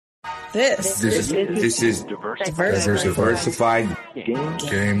This is Diversified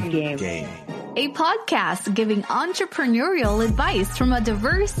Game. A podcast giving entrepreneurial advice from a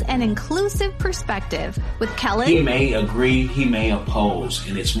diverse and inclusive perspective with Kellen. He may agree, he may oppose,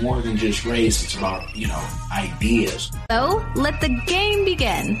 and it's more than just race, it's about, ideas. So, let the game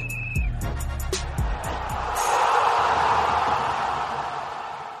begin.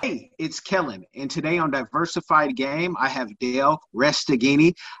 Hey, it's Kellen, and today on Diversified Game, I have Dale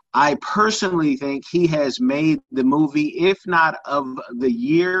Resteghini. I personally think he has made the movie, if not of the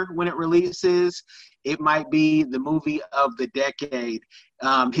year when it releases, it might be the movie of the decade.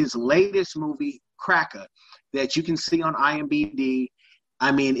 His latest movie, Cracker, that you can see on IMDb.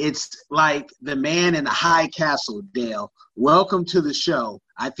 I mean, it's like the man in the high castle, Dale. Welcome to the show.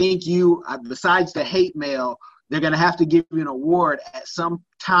 I think you, besides the hate mail, they're going to have to give you an award at some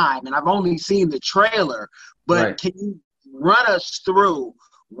time. And I've only seen the trailer, but right. Can you run us through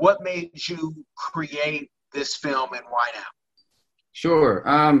what made you create this film and why now? Sure.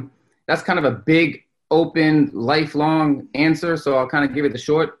 That's kind of a big, open, lifelong answer. So I'll kind of give it the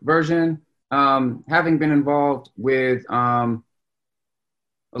short version. Having been involved with a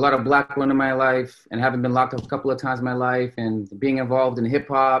lot of Black women in my life and having been locked up a couple of times in my life and being involved in hip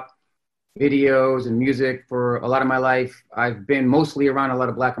hop, videos and music for a lot of my life, I've been mostly around a lot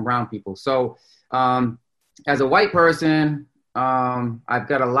of Black and brown people. So as a white person, I've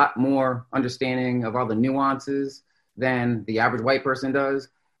got a lot more understanding of all the nuances than the average white person does.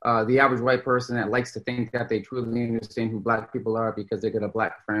 The average white person that likes to think that they truly understand who Black people are because they get a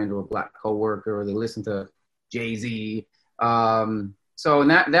Black friend or a Black coworker or they listen to Jay-Z. So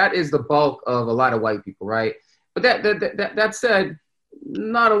that is the bulk of a lot of white people, right? But that said,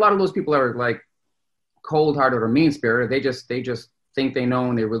 not a lot of those people are like cold-hearted or mean-spirited. They just think they know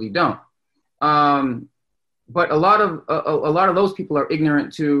and they really don't. But a lot of those people are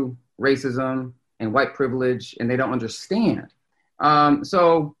ignorant to racism and white privilege, and they don't understand.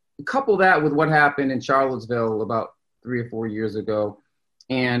 So couple that with what happened in Charlottesville about 3 or 4 years ago,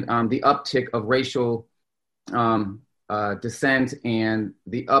 and the uptick of racial dissent and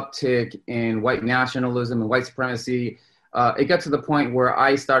the uptick in white nationalism and white supremacy. It got to the point where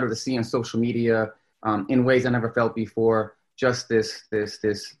I started to see on social media in ways I never felt before, just this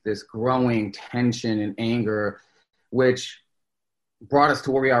growing tension and anger, which brought us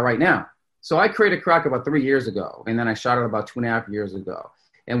to where we are right now. So I created Crack about 3 years ago, and then I shot it about 2.5 years ago.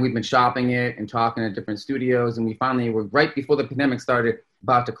 And we've been shopping it and talking at different studios, and we finally were, right before the pandemic started,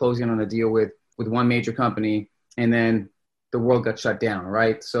 about to close in on a deal with one major company, and then the world got shut down,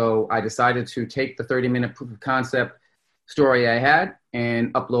 right? So I decided to take the 30-minute proof of concept story I had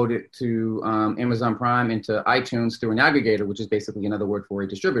and upload it to Amazon Prime into iTunes through an aggregator, which is basically another word for a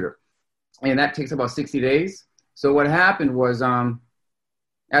distributor. And that takes about 60 days. So what happened was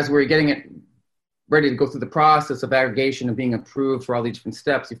as we were getting it ready to go through the process of aggregation and being approved for all these different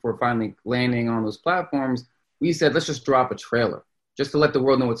steps before finally landing on those platforms, we said, let's just drop a trailer just to let the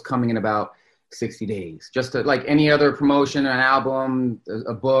world know what's coming in about 60 days. Just to, like any other promotion, an album,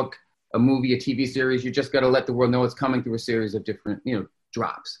 a book, a movie, a TV series, you just got to let the world know it's coming through a series of different,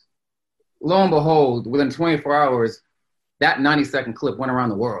 drops. Lo and behold, within 24 hours, that 90-second clip went around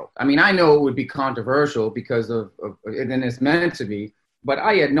the world. I mean, I know it would be controversial because of and it's meant to be, but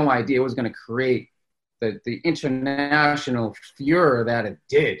I had no idea it was going to create the international furor that it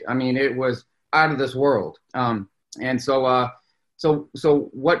did. I mean, it was out of this world. And so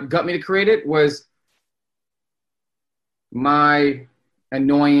what got me to create it was my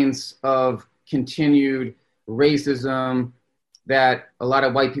annoyance of continued racism that a lot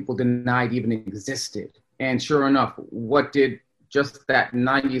of white people denied even existed. And sure enough, what did just that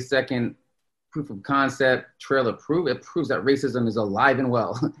 90-second proof of concept trailer prove? It proves that racism is alive and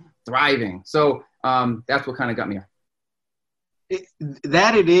well, thriving. So that's what kind of got me.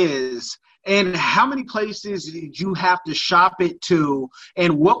 That it is. And how many places did you have to shop it to?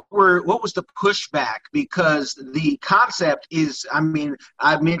 And what was the pushback? Because the concept is, I mean,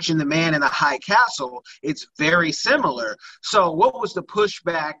 I mentioned the man in the high castle. It's very similar. So what was the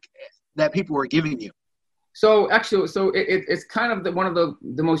pushback that people were giving you? So actually, it's kind of one of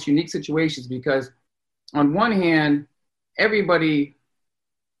the most unique situations because on one hand, everybody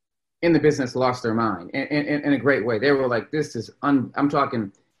in the business lost their mind in a great way. They were like, this is, I'm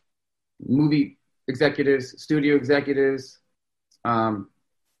talking movie executives, studio executives,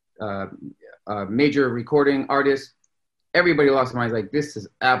 major recording artists, everybody lost their minds. Like, this is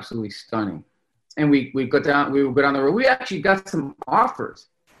absolutely stunning. And we would go down the road. We actually got some offers,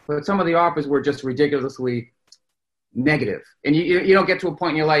 but some of the offers were just ridiculously negative. And you don't get to a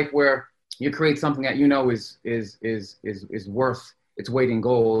point in your life where you create something that is worth its weight in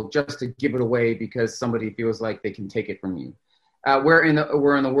gold just to give it away because somebody feels like they can take it from you. We're in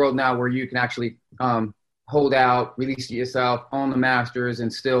the world now where you can actually hold out, release it yourself, own the masters,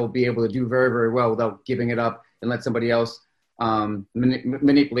 and still be able to do very, very well without giving it up and let somebody else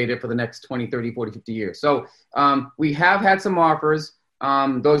manipulate it for the next 20, 30, 40, 50 years. So we have had some offers.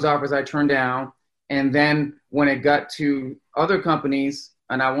 Those offers I turned down. And then when it got to other companies,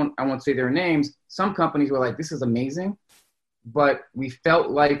 and I won't say their names, some companies were like, this is amazing. But we felt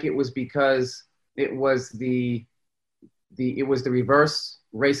like it was because it was the reverse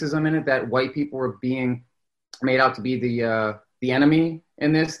racism in it, that white people were being made out to be the enemy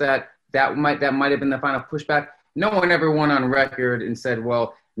in this, that might have been the final pushback. No one ever went on record and said,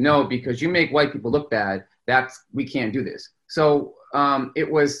 well, no, because you make white people look bad, we can't do this. So it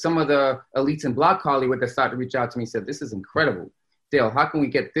was some of the elites in Black Hollywood that started to reach out to me and said, this is incredible. Dale, how can we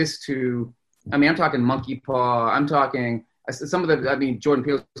get this to, I'm talking Monkey Paw, I'm talking some of Jordan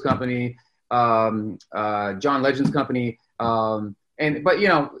Peele's company, John Legend's company, but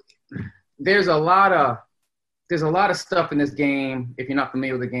there's a lot of stuff in this game, if you're not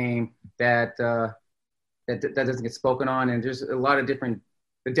familiar with the game, that doesn't get spoken on, and there's a lot of different,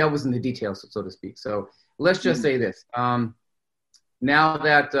 the devil's in the details, so to speak. So let's just say this. Now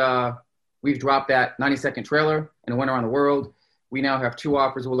that we've dropped that 90-second trailer and it went around the world, we now have two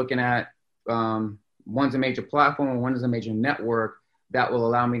offers we're looking at. One's a major platform and one is a major network that will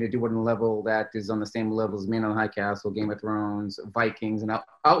allow me to do it on a level that is on the same level as Man on the High Castle, Game of Thrones, Vikings, and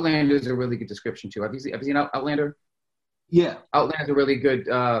Outlander is a really good description too. Have you seen Outlander? Yeah. Outlander is a really good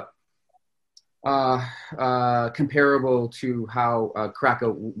comparable to how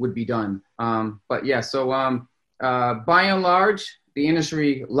Cracker would be done. But yeah, so by and large, the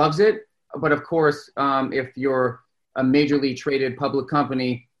industry loves it. But of course, if you're a majorly traded public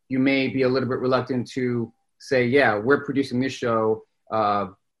company, you may be a little bit reluctant to say, yeah, we're producing this show.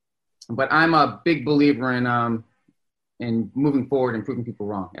 But I'm a big believer in moving forward and proving people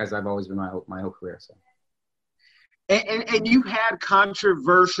wrong, as I've always been my whole career. So. And you've had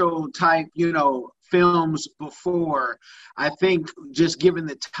controversial type, films before. I think just given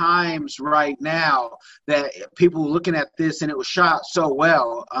the times right now that people looking at this and it was shot so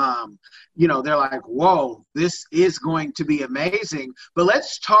well, they're like, whoa, this is going to be amazing. But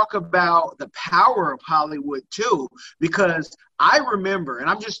let's talk about the power of Hollywood too, because I remember, and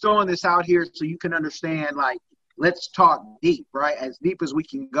I'm just throwing this out here so you can understand, like, let's talk deep, right? As deep as we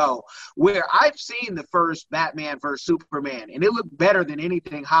can go. Where I've seen the first Batman vs. Superman, and it looked better than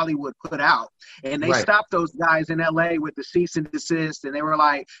anything Hollywood put out. And they stopped those guys in LA with the cease and desist, and they were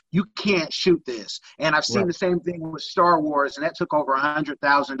like, you can't shoot this. And I've seen the same thing with Star Wars, and that took over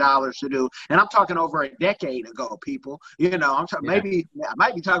 $100,000 to do. And I'm talking over a decade ago, people. Maybe I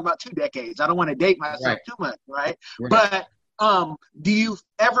might be talking about 2 decades. I don't want to date myself too much, right? But do you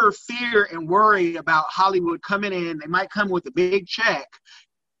ever fear and worry about Hollywood coming in? They might come with a big check,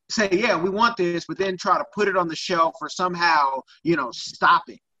 say, yeah, we want this, but then try to put it on the shelf or somehow, stop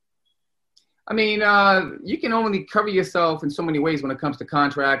it. I mean, you can only cover yourself in so many ways when it comes to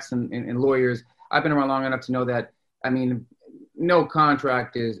contracts and lawyers. I've been around long enough to know that, no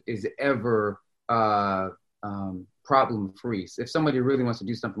contract is ever problem free. If somebody really wants to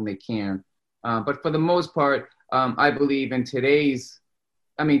do something, they can. But for the most part, I believe in today's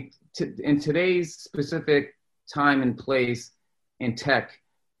specific time and place in tech,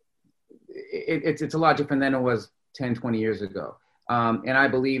 it's a lot different than it was 10, 20 years ago. And I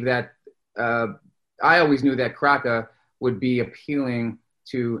believe that I always knew that Cracker would be appealing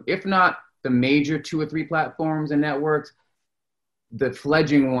to, if not the major 2 or 3 platforms and networks, the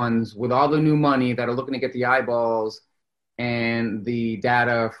fledgling ones with all the new money that are looking to get the eyeballs and the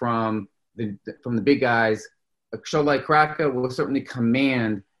data from the big guys. A show like Cracker will certainly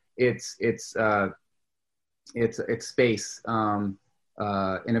command its space in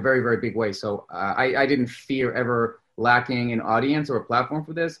a very, very big way. So I didn't fear ever lacking an audience or a platform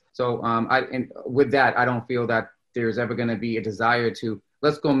for this. So and with that, I don't feel that there's ever going to be a desire to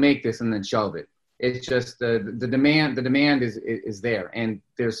let's go make this and then shelve it. It's just the demand. The demand is there, and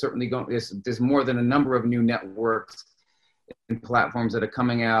there's certainly there's more than a number of new networks and platforms that are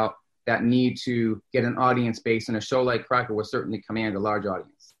coming out that need to get an audience base, and a show like Cracker will certainly command a large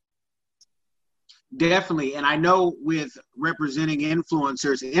audience. Definitely. And I know with representing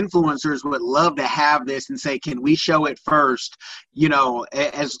influencers would love to have this and say, can we show it first?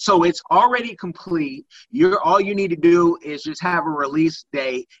 So it's already complete. All you need to do is just have a release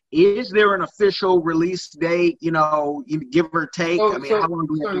date. Is there an official release date, give or take? How long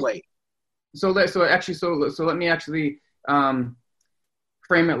do we have to wait? So let me actually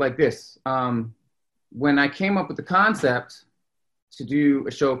frame it like this. When I came up with the concept, to do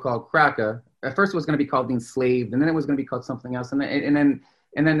a show called Cracker. At first, it was going to be called The Enslaved, and then it was going to be called something else, and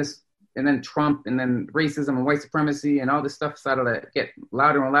then Trump, and then racism and white supremacy and all this stuff started to get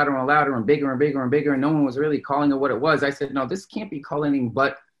louder and louder and louder and bigger and bigger and bigger, and no one was really calling it what it was. I said, no, this can't be called anything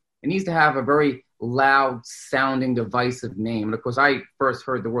but it needs to have a very loud sounding divisive name. And of course, I first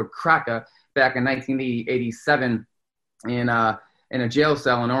heard the word cracker back in 1987 in a jail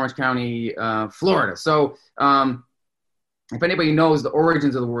cell in Orange County, Florida. So if anybody knows the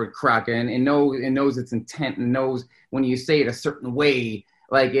origins of the word cracker and knows its intent and knows when you say it a certain way,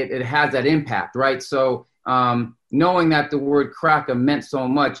 like it has that impact, right? So knowing that the word cracker meant so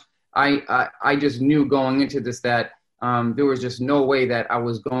much, I just knew going into this that there was just no way that I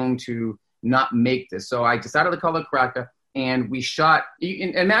was going to not make this. So I decided to call it Cracker, and we shot. You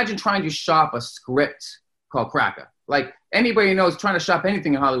can imagine trying to shop a script called Cracker. Like anybody knows, trying to shop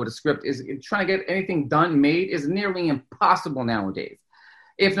anything in Hollywood, a script is trying to get anything done, made is nearly impossible nowadays,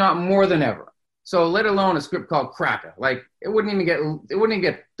 if not more than ever. So let alone a script called Cracker. Like it wouldn't even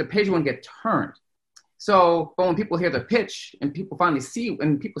get, the page wouldn't get turned. So, but when people hear the pitch and people finally see,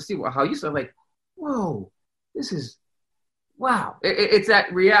 how you said, like, whoa, this is, wow. It's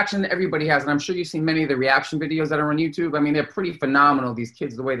that reaction that everybody has. And I'm sure you've seen many of the reaction videos that are on YouTube. I mean, they're pretty phenomenal. These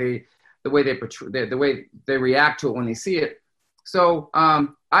kids, the way they react to it when they see it. So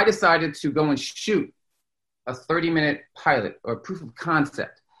I decided to go and shoot a 30-minute pilot or proof of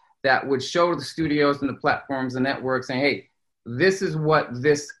concept that would show the studios and the platforms and networks saying, hey, this is what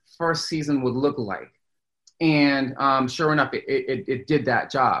this first season would look like. And sure enough, it did that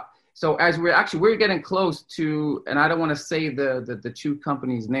job. So as we're getting close to, and I don't want to say the two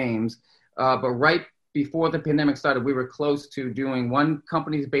companies' names, but right before the pandemic started, we were close to doing one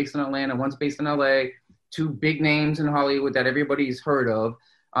company's based in Atlanta, one's based in LA, two big names in Hollywood that everybody's heard of.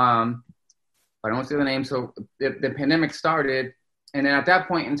 I don't want to say the name. So the pandemic started. And then at that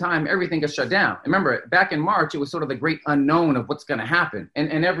point in time, everything got shut down. Remember, back in March, it was sort of the great unknown of what's going to happen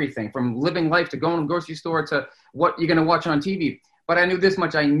and everything from living life to going to the grocery store to what you're going to watch on TV. But I knew this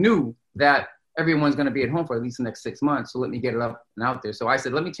much. I knew that everyone's going to be at home for at least the next 6 months. So let me get it up and out there. So I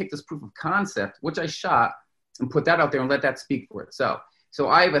said, let me take this proof of concept, which I shot, and put that out there and let that speak for itself. So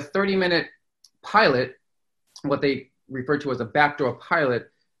I have a 30-minute pilot, what they refer to as a backdoor pilot,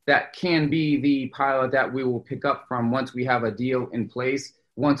 that can be the pilot that we will pick up from once we have a deal in place,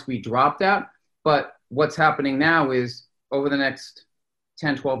 once we drop that. But what's happening now is over the next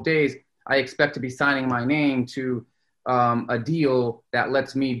 10, 12 days, I expect to be signing my name to a deal that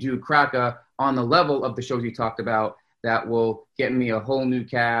lets me do Cracker on the level of the shows you talked about that will get me a whole new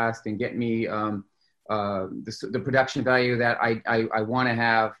cast and get me the production value that I want to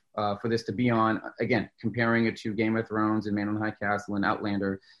have for this to be on. Again, comparing it to Game of Thrones and Man on High Castle and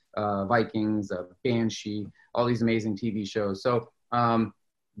Outlander, Vikings, Banshee, all these amazing TV shows. So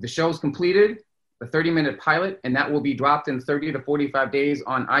the show's completed, the 30-minute pilot, and that will be dropped in 30 to 45 days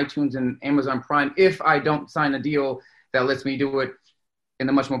on iTunes and Amazon Prime if I don't sign a deal that lets me do it in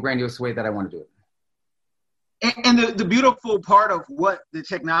a much more grandiose way that I want to do it. And the beautiful part of what the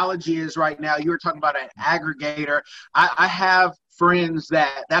technology is right now, you were talking about an aggregator. I have friends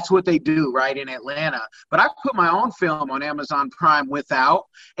that's what they do right in Atlanta, but I put my own film on Amazon Prime without,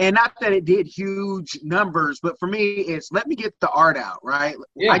 and not that it did huge numbers, but for me, it's let me get the art out, right?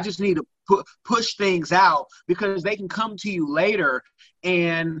 Yeah. I just need to push things out because they can come to you later.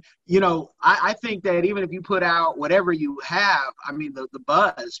 And, I think that even if you put out whatever you have, I mean, the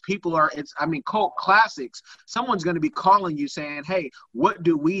buzz, people are, cult classics. Someone's going to be calling you saying, hey, what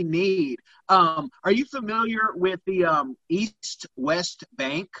do we need? Are you familiar with the East-West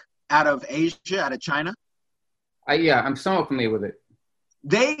Bank out of Asia, out of China? Yeah, I'm somewhat familiar with it.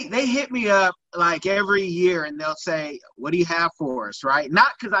 They hit me up like every year and they'll say, what do you have for us, right?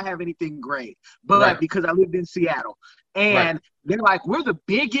 Not because I have anything great, but because I lived in Seattle. And they're like, we're the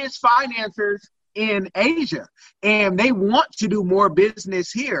biggest financiers in Asia, and they want to do more business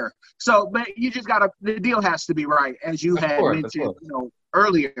here. So, but you just the deal has to be right, as you had mentioned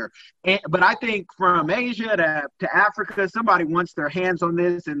earlier. But I think from Asia to Africa, somebody wants their hands on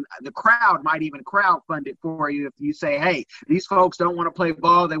this, and the crowd might even crowdfund it for you if you say, hey, these folks don't want to play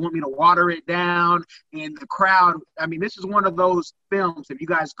ball. They want me to water it down. And the crowd, this is one of those films, if you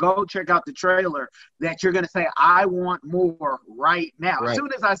guys go check out the trailer, that you're going to say, I want more right now. Right. As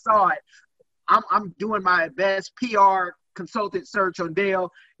soon as I saw it, I'm doing my best PR consultant search on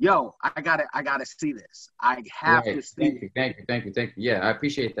Dale. Yo, I gotta see this. I have to see it. Thank you. Yeah, I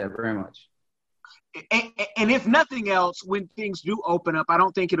appreciate that very much. And if nothing else, when things do open up, I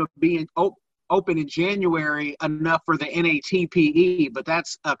don't think it'll be open in January enough for the NATPE, but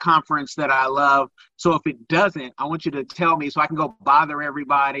that's a conference that I love. So if it doesn't, I want you to tell me so I can go bother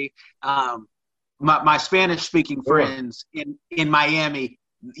everybody. My Spanish-speaking friends in Miami,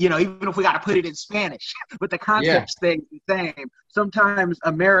 even if we got to put it in Spanish, but the concept stays the same. Sometimes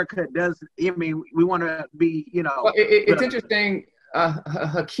America does. I mean, we want to be, Well, it's interesting.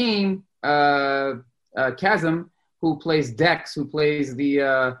 Hakeem Chasm, who plays Dex, who plays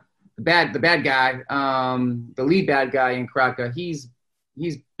the bad guy, the lead bad guy in Kraka. He's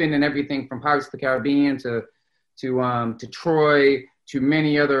been in everything from Pirates of the Caribbean to Troy, to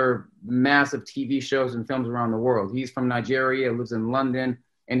many other massive TV shows and films around the world. He's from Nigeria, lives in London,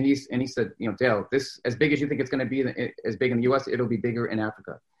 and he said, Dale, this, as big as you think it's going to be, as big in the U.S., it'll be bigger in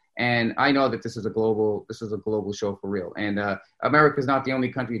Africa. And I know that this is a global show for real. And America is not the only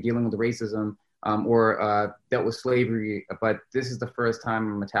country dealing with racism or dealt with slavery, but this is the first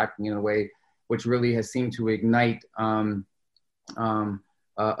time I'm attacking in a way which really has seemed to ignite a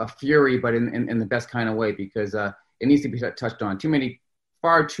fury, but in the best kind of way, because it needs to be touched on.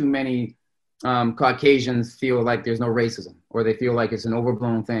 Far too many Caucasians feel like there's no racism, or they feel like it's an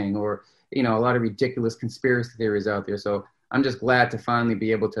overblown thing, or a lot of ridiculous conspiracy theories out there. So I'm just glad to finally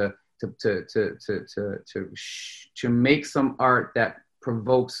be able to make some art that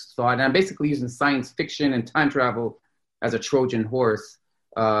provokes thought. And I'm basically using science fiction and time travel as a Trojan horse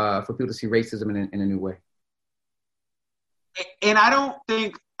for people to see racism in a new way. And I don't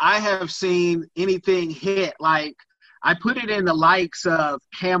think I have seen anything hit like, I put it in the likes of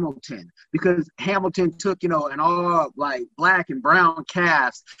Hamilton, because Hamilton took, an all like black and brown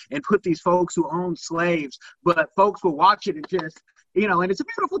cast and put these folks who owned slaves, but folks will watch it and just, and it's a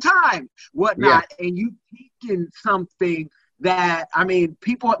beautiful time, whatnot. Yeah. And you peek in something that,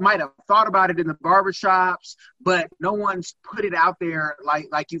 people might have thought about it in the barbershops, but no one's put it out there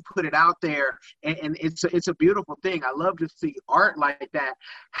like you put it out there. And it's a beautiful thing. I love to see art like that.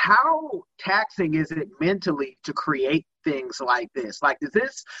 How taxing is it mentally to create things like this? Like,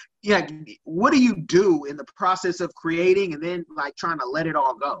 what do you do in the process of creating and then like trying to let it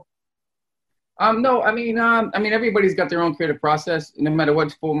all go? No, everybody's got their own creative process. No matter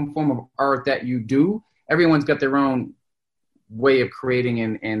what form of art that you do, everyone's got their own way of creating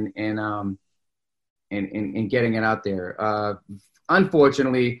and getting it out there.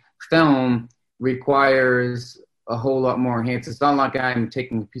 Unfortunately, film requires a whole lot more hands. It's not like I'm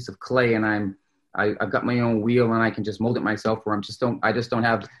taking a piece of clay and I've got my own wheel and I can just mold it myself. Where I just don't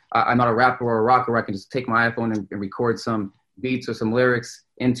have. I'm not a rapper or a rocker where I can just take my iPhone and record some beats or some lyrics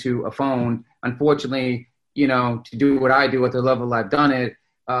into a phone. Unfortunately, to do what I do at the level I've done it,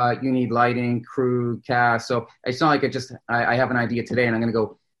 you need lighting, crew, cast. So it's not like I have an idea today and I'm going to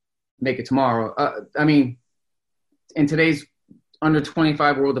go make it tomorrow. In today's under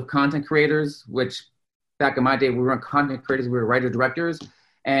 25 world of content creators, which back in my day, we weren't content creators, we were writer-directors.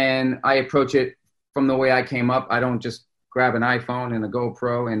 And I approach it from the way I came up. I don't just grab an iPhone and a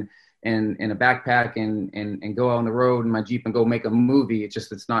GoPro and a backpack and go out on the road in my Jeep and go make a movie.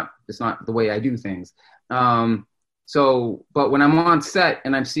 It's not the way I do things. But when I'm on set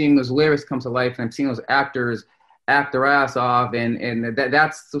and I'm seeing those lyrics come to life and I'm seeing those actors act their ass off, and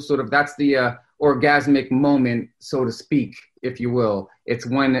that's the orgasmic moment, so to speak, if you will. It's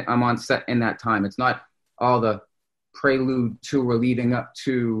when I'm on set in that time. It's not all the prelude to or leading up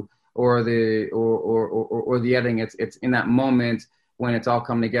to or the editing. It's in that moment when it's all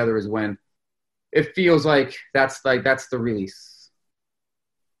come together is when it feels like that's the release.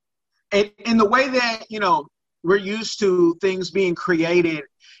 And the way that, we're used to things being created,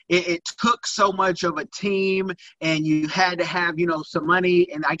 it took so much of a team, and you had to have, some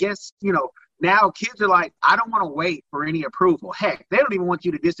money. And I guess, now kids are like, I don't want to wait for any approval. Heck, they don't even want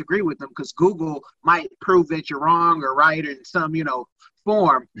you to disagree with them because Google might prove that you're wrong or right in some,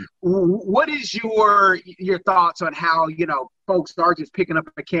 form. What is your thoughts on how, folks are just picking up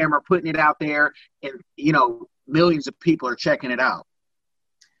a camera, putting it out there, and, millions of people are checking it out?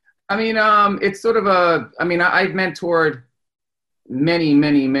 It's sort of I've mentored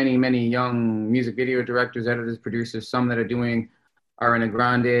many young music video directors, editors, producers, some that are Ariana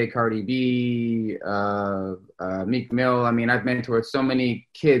Grande, Cardi B, Meek Mill. I've mentored so many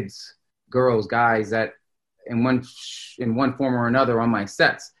kids, girls, guys that in one form or another on my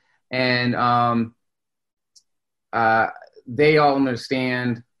sets. And they all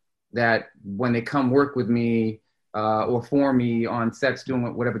understand that when they come work with me, or for me on sets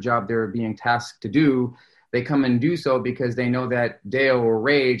doing whatever job they're being tasked to do, they come and do so because they know that Dale or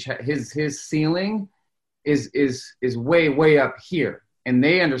Rage, his ceiling is way up here. And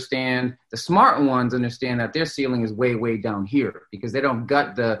they understand, the smart ones understand that their ceiling is way down here because they don't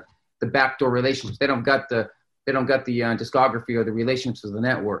gut the the backdoor relationships. They don't got the discography or the relationships of the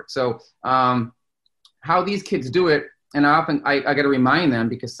network. So how these kids do it, and I got to remind them,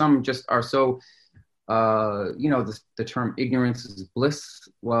 because some just are so, the term ignorance is bliss.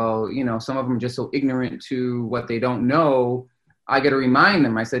 Well, some of them are just so ignorant to what they don't know. I got to remind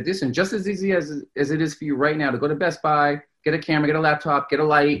them. I said, listen, just as easy as it is for you right now to go to Best Buy, get a camera, get a laptop, get a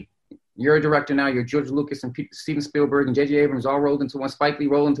light. You're a director now. You're George Lucas and Steven Spielberg and J.J. Abrams all rolled into one, Spike Lee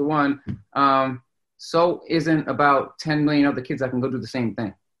rolled into one. So isn't about 10 million other kids that can go do the same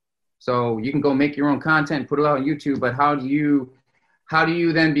thing. So you can go make your own content, put it out on YouTube, but how do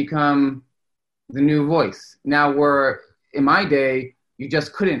you then become the new voice? Now, where in my day, you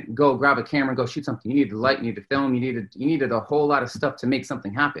just couldn't go grab a camera and go shoot something. You needed light, you needed film, you needed a whole lot of stuff to make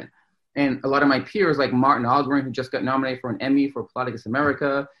something happen. And a lot of my peers, like Martin Algren, who just got nominated for an Emmy for Plot Against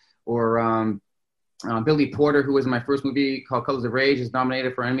America, or Billy Porter, who was in my first movie called Colors of Rage, is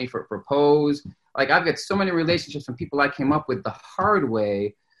nominated for an Emmy for Pose. Like, I've got so many relationships from people I came up with the hard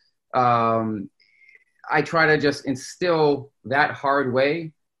way. I try to just instill that hard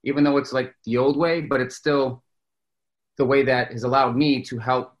way, even though it's like the old way, but it's still the way that has allowed me to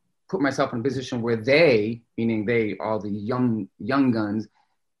help put myself in a position where they, meaning they, all the young guns,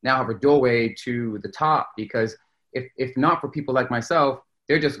 now have a doorway to the top. Because if not for people like myself,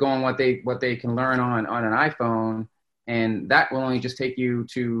 they're just going what they can learn on an iPhone, and that will only just take you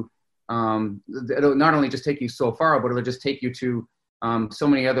to it'll not only just take you so far, but it'll just take you to so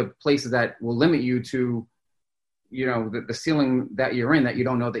many other places that will limit you to, the ceiling that you're in that you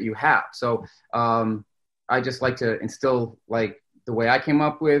don't know that you have. So I just like to instill like the way I came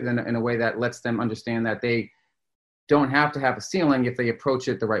up with, in a way that lets them understand that they don't have to have a ceiling if they approach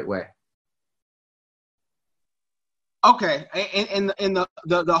it the right way. Okay, in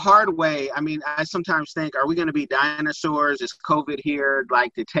the hard way, I mean, I sometimes think, are we going to be dinosaurs? Is COVID here,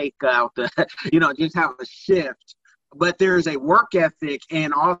 like, to take out the, just have a shift? But there's a work ethic,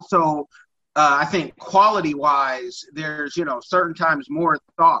 and also, I think quality-wise, there's, certain times more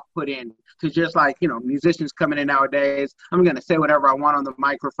thought put in to, just like, musicians coming in nowadays. I'm going to say whatever I want on the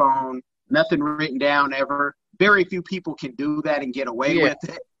microphone, nothing written down ever. Very few people can do that and get away with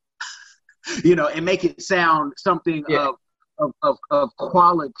it. And make it sound something of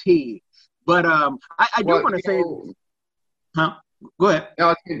quality. But I do want to say, Go ahead.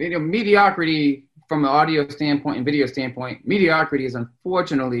 Mediocrity from an audio standpoint and video standpoint, mediocrity is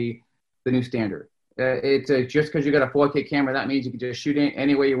unfortunately the new standard. It's just because you got a 4K camera, that means you can just shoot it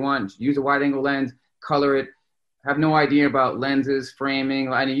any way you want. Use a wide angle lens, color it, have no idea about lenses,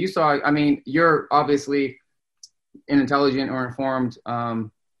 framing. You're obviously an intelligent or informed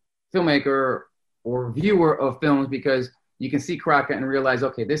filmmaker or viewer of films, because you can see Crockett and realize,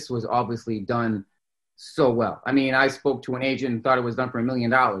 okay, this was obviously done so well. I mean, I spoke to an agent and thought it was done for $1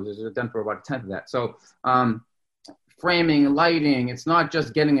 million. It was done for about a tenth of that. So framing, lighting, it's not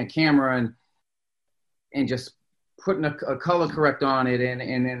just getting a camera and just putting a color correct on it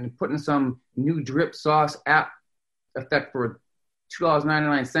and putting some new drip sauce app effect for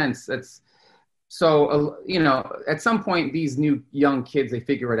 $2.99. That's so, at some point, these new young kids, they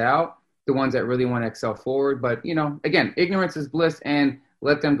figure it out, the ones that really want to excel forward. But, again, ignorance is bliss, and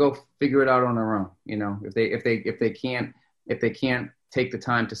let them go figure it out on their own. If they can't take the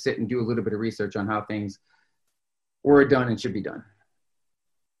time to sit and do a little bit of research on how things were done and should be done.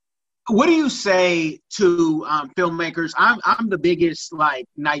 What do you say to filmmakers? I'm the biggest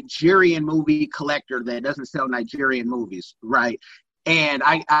Nigerian movie collector that doesn't sell Nigerian movies, right? And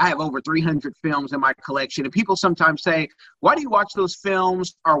I have over 300 films in my collection. And people sometimes say, why do you watch those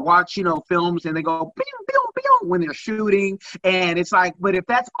films or watch, films and they go, pew, pew, pew, when they're shooting? And it's like, but if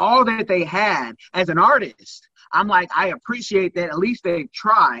that's all that they had as an artist, I'm like, I appreciate that at least they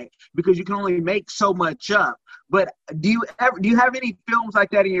tried, because you can only make so much up. But do you have any films like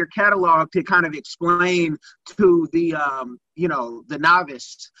that in your catalog to kind of explain to the, the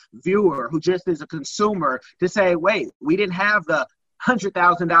novice viewer who just is a consumer to say, wait, we didn't have the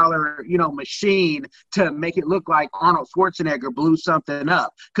 $100,000, machine to make it look like Arnold Schwarzenegger blew something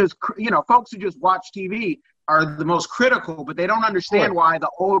up? Because, folks who just watch TV are the most critical, but they don't understand why the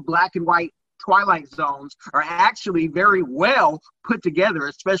old black and white Twilight Zones are actually very well put together,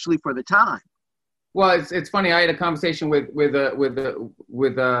 especially for the time. Well, it's funny. I had a conversation with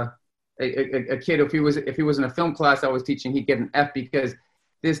a kid. If he was in a film class I was teaching, he'd get an F, because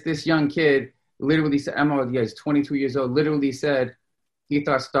this young kid literally said, he's 22 years old, literally said he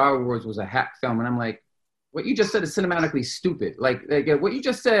thought Star Wars was a hack film. And I'm like, what you just said is cinematically stupid. Like what you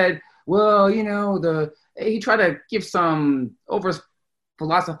just said, well, he tried to give some over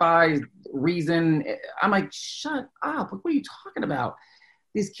philosophized reason. I'm like, shut up. What are you talking about?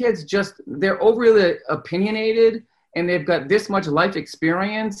 these kids they're overly opinionated, and they've got this much life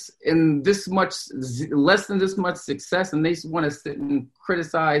experience and this much less than this much success, and they just want to sit and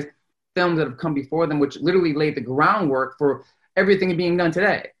criticize films that have come before them, which literally laid the groundwork for everything being done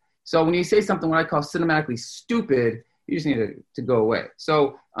today. So when you say something what I call cinematically stupid, you just need to go away.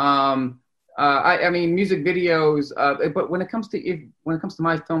 So I mean, music videos, but when it comes to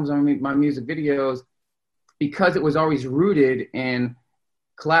my films, I mean, my music videos, because it was always rooted in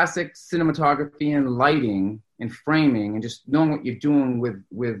classic cinematography and lighting and framing and just knowing what you're doing with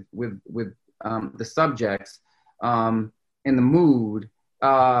the subjects and the mood.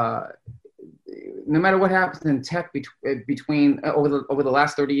 No matter what happens in tech between over the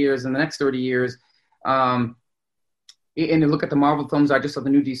last 30 years and the next 30 years, and you look at the Marvel films, I just saw the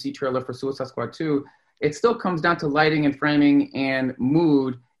new DC trailer for Suicide Squad 2, it still comes down to lighting and framing and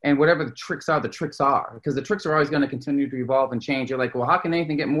mood, and whatever the tricks are, because the tricks are always going to continue to evolve and change. You're like, well, how can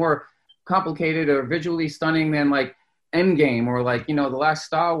anything get more complicated or visually stunning than like Endgame or like, the last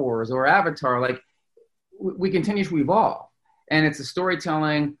Star Wars or Avatar? Like, we continue to evolve, and it's the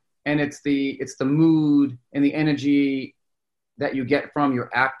storytelling, and it's the mood and the energy that you get from your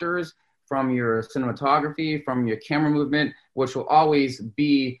actors, from your cinematography, from your camera movement, which will always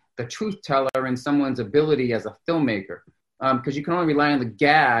be the truth teller in someone's ability as a filmmaker. Because you can only rely on the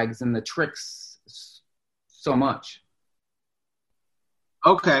gags and the tricks so much.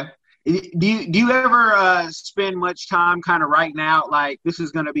 Okay. Do you ever spend much time kind of writing out, like, this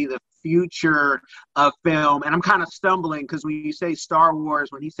is going to be the future of film? And I'm kind of stumbling because when you say Star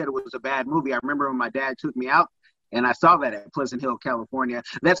Wars, when he said it was a bad movie, I remember when my dad took me out and I saw that at Pleasant Hill, California.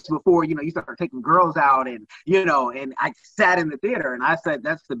 That's before, you start taking girls out and, and I sat in the theater and I said,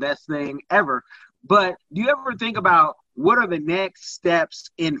 that's the best thing ever. But do you ever think about what are the next steps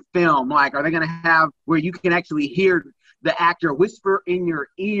in film? Like, are they going to have where you can actually hear the actor whisper in your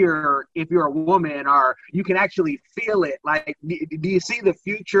ear if you're a woman, or you can actually feel it? Like, do you see the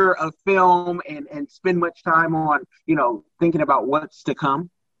future of film and spend much time on, thinking about what's to come?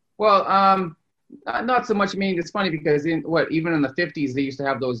 Well, not so much. I mean, it's funny because even in the 50s, they used to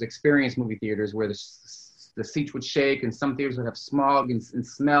have those experience movie theaters where the seats would shake and some theaters would have smog and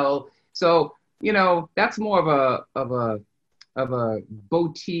smell. So, that's more of a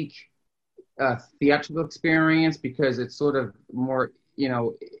boutique theatrical experience because it's sort of more,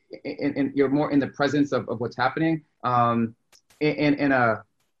 you're more in the presence of what's happening in a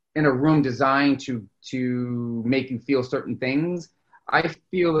room designed to make you feel certain things. I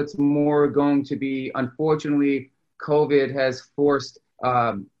feel it's more going to be, unfortunately, COVID has forced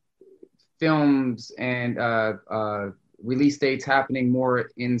films and release dates happening more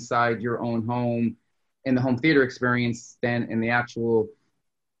inside your own home, in the home theater experience, than in the actual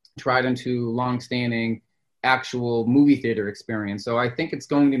tried and true, long-standing actual movie theater experience. So I think it's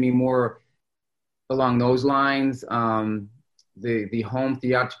going to be more along those lines, the home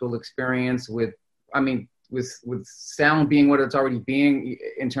theatrical experience with sound being what it's already being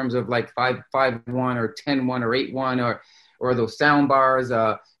in terms of like 5.1 or 10.1 or 8.1 or those sound bars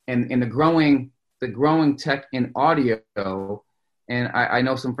and the growing tech in audio. And I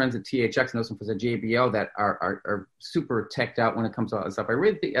know some friends at THX, know some friends at JBL that are super teched out when it comes to all that stuff. I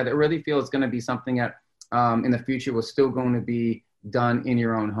really feel it's going to be something that in the future was still going to be done in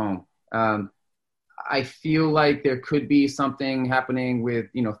your own home. I feel like there could be something happening with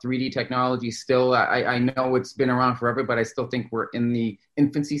 3D technology still. I know it's been around forever, but I still think we're in the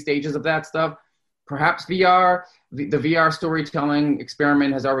infancy stages of that stuff. Perhaps VR, the VR storytelling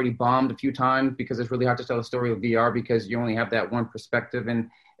experiment has already bombed a few times because it's really hard to tell a story with VR because you only have that one perspective and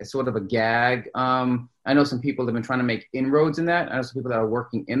it's sort of a gag. I know some people have been trying to make inroads in that. I know some people that are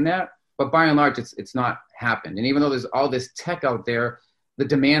working in that, but by and large, it's not happened. And even though there's all this tech out there, the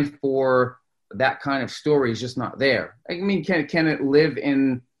demand for that kind of story is just not there. I mean, can it live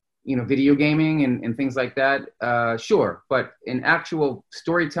in, video gaming and things like that? Sure. But in actual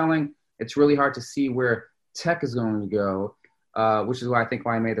storytelling, it's really hard to see where tech is going to go, which is why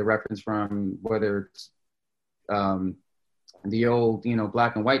I made the reference from whether it's the old,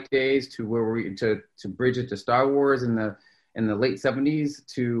 black and white days to where to bridge it to Star Wars in the late 70s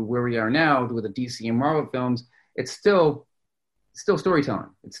to where we are now with the DC and Marvel films. It's still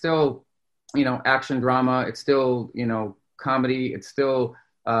storytelling. It's still, action drama. It's still, comedy. It's still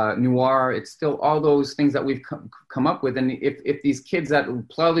noir. It's still all those things that we've come up with. And if these kids that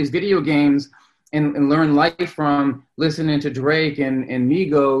play all these video games and learn life from listening to Drake and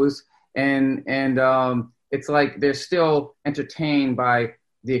Migos and it's like they're still entertained by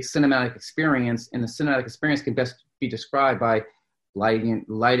the cinematic experience, and the cinematic experience can best be described by lighting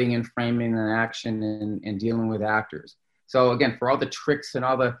and framing and action and dealing with actors. So again, for all the tricks and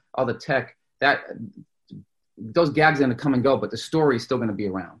all the tech, that those gags are going to come and go, but the story is still going to be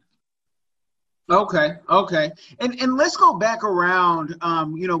around. Okay. And let's go back around.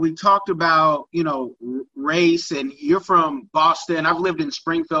 We talked about, race, and you're from Boston. I've lived in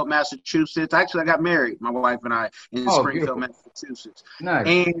Springfield, Massachusetts. Actually, I got married, my wife and I, in Springfield, beautiful. Massachusetts. Nice.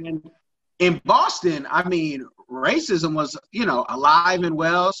 And in Boston, I mean, racism was, alive and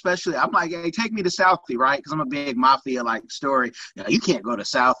well, especially. I'm like, hey, take me to Southie, right? Because I'm a big mafia-like story. You can't go to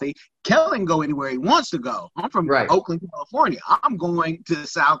Southie. Kelly can go anywhere he wants to go. I'm from Oakland, California. I'm going to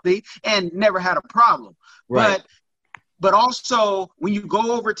Southie and never had a problem. Right. But also, when you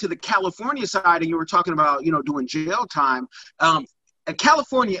go over to the California side and you were talking about, doing jail time,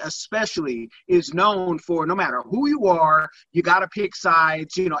 California especially is known for, no matter who you are, you got to pick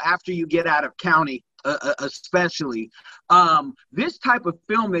sides, after you get out of county, especially. This type of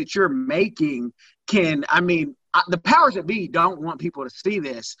film that you're making the powers that be don't want people to see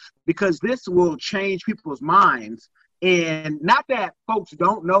this, because this will change people's minds. And not that folks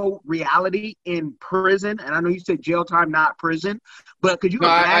don't know reality in prison, and I know you said jail time, not prison, but could you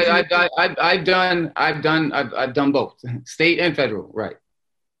imagine? I've done both, state and federal, right?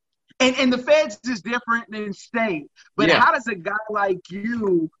 And the feds is different than state, but how does a guy like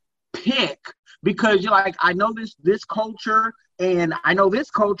you pick? Because you're like, I know this culture, and I know this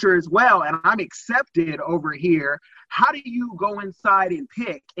culture as well, and I'm accepted over here. How do you go inside and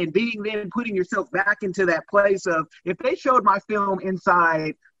pick, and putting yourself back into that place of, if they showed my film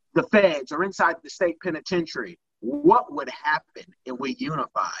inside the feds or inside the state penitentiary, what would happen if we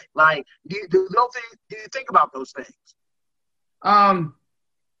unified? Like, do you think about those things?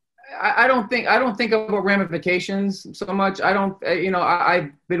 I don't think about ramifications so much.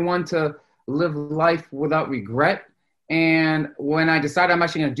 I've been one to live life without regret. And when I decide I'm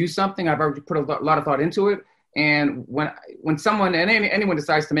actually going to do something, I've already put a lot of thought into it. And when someone and anyone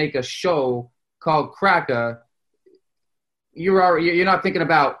decides to make a show called Cracker, you're not thinking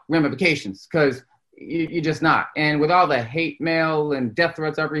about ramifications, because you're just not. And with all the hate mail and death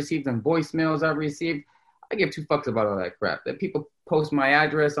threats I've received and voicemails I've received, I give two fucks about all that crap. That people post my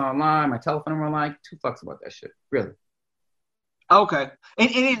address online, my telephone number online, two fucks about that shit, really. Okay.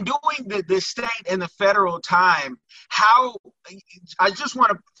 And in doing the state and the federal time, I just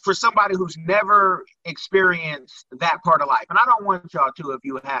want to, for somebody who's never experienced that part of life, and I don't want y'all to if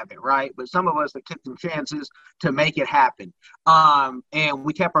you haven't, right? But some of us that took some chances to make it happen. And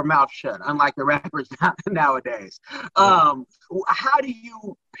we kept our mouth shut, unlike the rappers nowadays. How do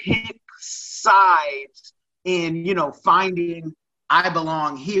you pick sides in, finding I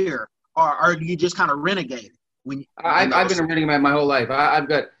belong here, or do you just kind of renegade? I've been a renegade my whole life.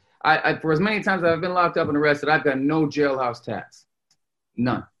 For as many times as I've been locked up and arrested, I've got no jailhouse tats,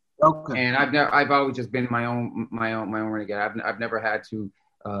 none. Okay. And I've always just been my own renegade. I've never had to.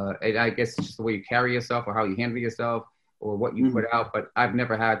 I guess it's just the way you carry yourself, or how you handle yourself, or what you put out. But I've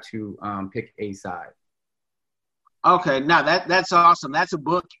never had to pick a side. Okay, now that's awesome. That's a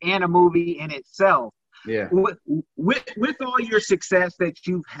book and a movie in itself. Yeah. With all your success that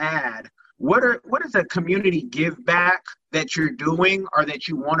you've had, what is a community give back that you're doing or that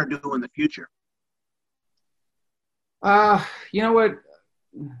you want to do in the future? You know what?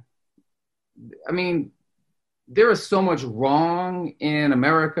 I mean, there is so much wrong in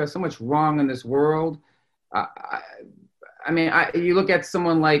America, so much wrong in this world. You look at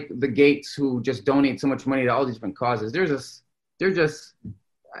someone like the Gates, who just donate so much money to all these different causes.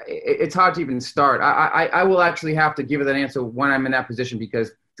 It's hard to even start. I will actually have to give it an answer when I'm in that position, because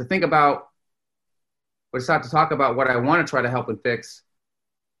to think about, or start to talk about what I want to try to help and fix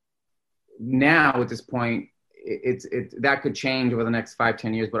now at this point, that could change over the next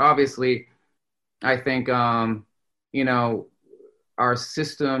 5-10 years. But obviously, I think, our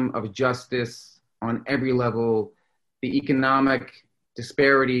system of justice on every level, the economic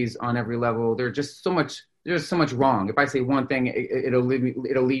disparities on every level, there's so much wrong. If I say one thing, it'll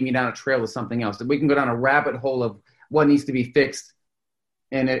lead me down a trail of something else. We can go down a rabbit hole of what needs to be fixed,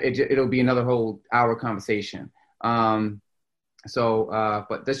 and it'll be another whole hour conversation. But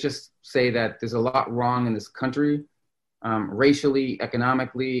let's just say that there's a lot wrong in this country, racially,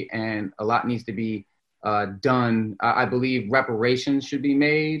 economically, and a lot needs to be done. I believe reparations should be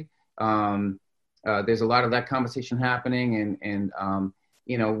made. There's a lot of that conversation happening, and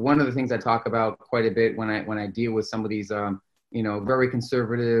one of the things I talk about quite a bit when I deal with some of these, very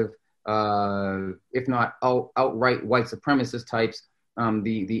conservative, if not outright white supremacist types,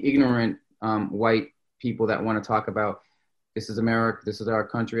 the ignorant white people that want to talk about, this is America, this is our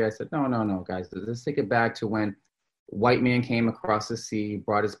country. I said, no, guys, let's take it back to when white man came across the sea,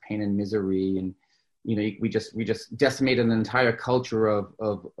 brought his pain and misery, and we just decimated an entire culture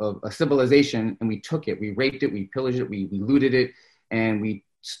of a civilization, and we took it, we raped it, we pillaged it, we looted it, and we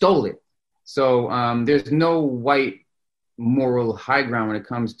stole it. So there's no white moral high ground when it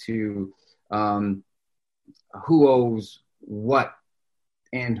comes to who owes what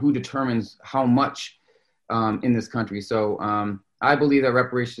and who determines how much in this country. So I believe that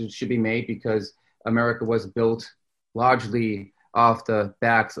reparations should be made because America was built largely off the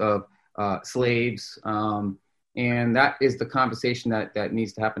backs of slaves. And that is the conversation that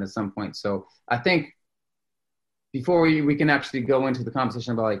needs to happen at some point. So I think before we can actually go into the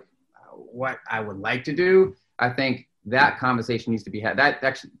conversation about like what I would like to do, I think that conversation needs to be had. That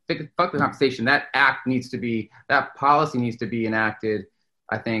actually, fuck the conversation, that policy needs to be enacted,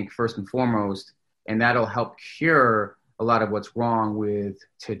 I think, first and foremost, and that'll help cure a lot of what's wrong with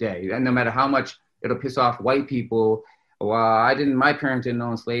today. And no matter how much it'll piss off white people, well, my parents didn't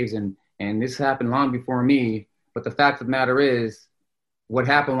own slaves, and this happened long before me. But the fact of the matter is, what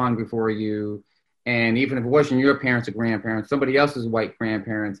happened long before you, and even if it wasn't your parents or grandparents, somebody else's white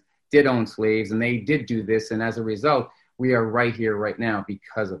grandparents did own slaves, and they did do this. And as a result, we are right here, right now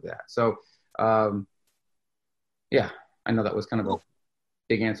because of that. So, yeah, I know that was kind of a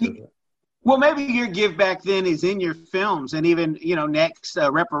big answer. Well, maybe your give back then is in your films, and even, next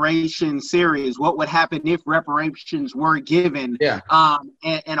reparation series, what would happen if reparations were given, and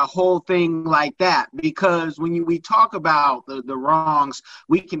a whole thing like that. Because when we talk about the wrongs,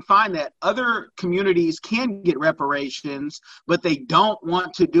 we can find that other communities can get reparations, but they don't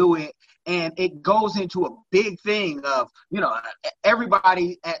want to do it. And it goes into a big thing of,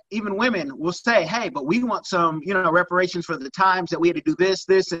 everybody, even women will say, hey, but we want some, reparations for the times that we had to do this,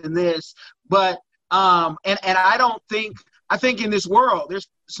 this, and this. But, and I think in this world, there's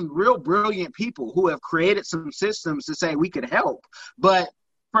some real brilliant people who have created some systems to say we could help. But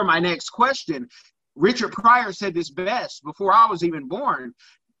for my next question, Richard Pryor said this best before I was even born.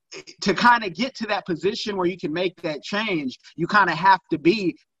 To kind of get to that position where you can make that change, you kind of have to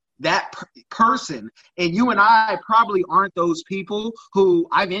be that person. And you and I probably aren't those people who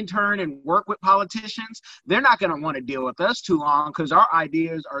I've interned and worked with politicians. They're not going to want to deal with us too long because our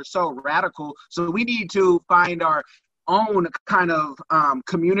ideas are so radical. So we need to find our own kind of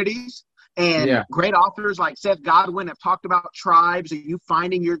communities. And great authors like Seth Godin have talked about tribes and you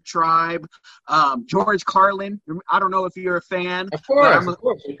finding your tribe. George Carlin, I don't know if you're a fan. Of course.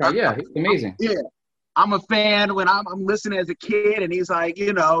 Yeah, he's amazing. Yeah. I'm a fan when I'm listening as a kid, and he's like,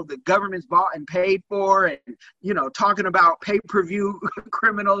 the government's bought and paid for, and, talking about pay-per-view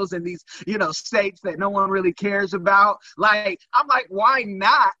criminals in these, states that no one really cares about. Like, I'm like, why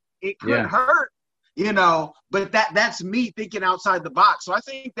not? It could hurt, but that's me thinking outside the box. So I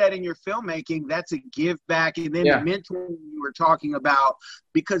think that in your filmmaking, that's a give back. And then the mentoring you were talking about,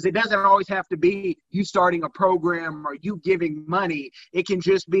 because it doesn't always have to be you starting a program or you giving money. It can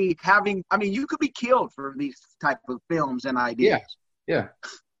just be you could be killed for these type of films and ideas. Yeah.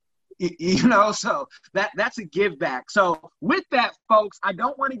 So that's a give back. So with that, folks, I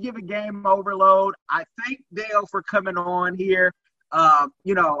don't want to give a game overload. I thank Dale for coming on here.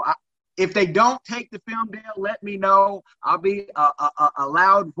 If they don't take the film deal, let me know. I'll be a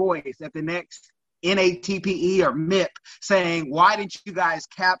loud voice at the next NATPE or MIP saying, why didn't you guys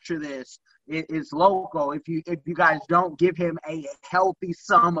capture this? It's local. If you guys don't give him a healthy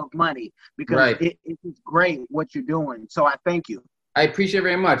sum of money, because it's great what you're doing. So I thank you. I appreciate it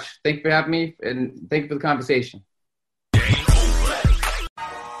very much. Thank you for having me, and thank you for the conversation.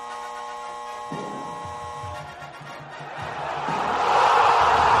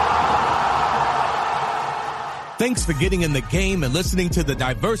 Thanks for getting in the game and listening to the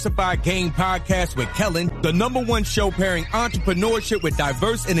Diversified Game Podcast with Kellen, the #1 show pairing entrepreneurship with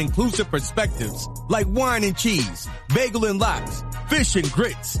diverse and inclusive perspectives like wine and cheese, bagel and lox, fish and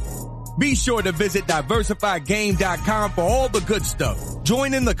grits. Be sure to visit diversifiedgame.com for all the good stuff.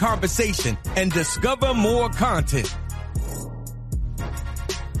 Join in the conversation and discover more content.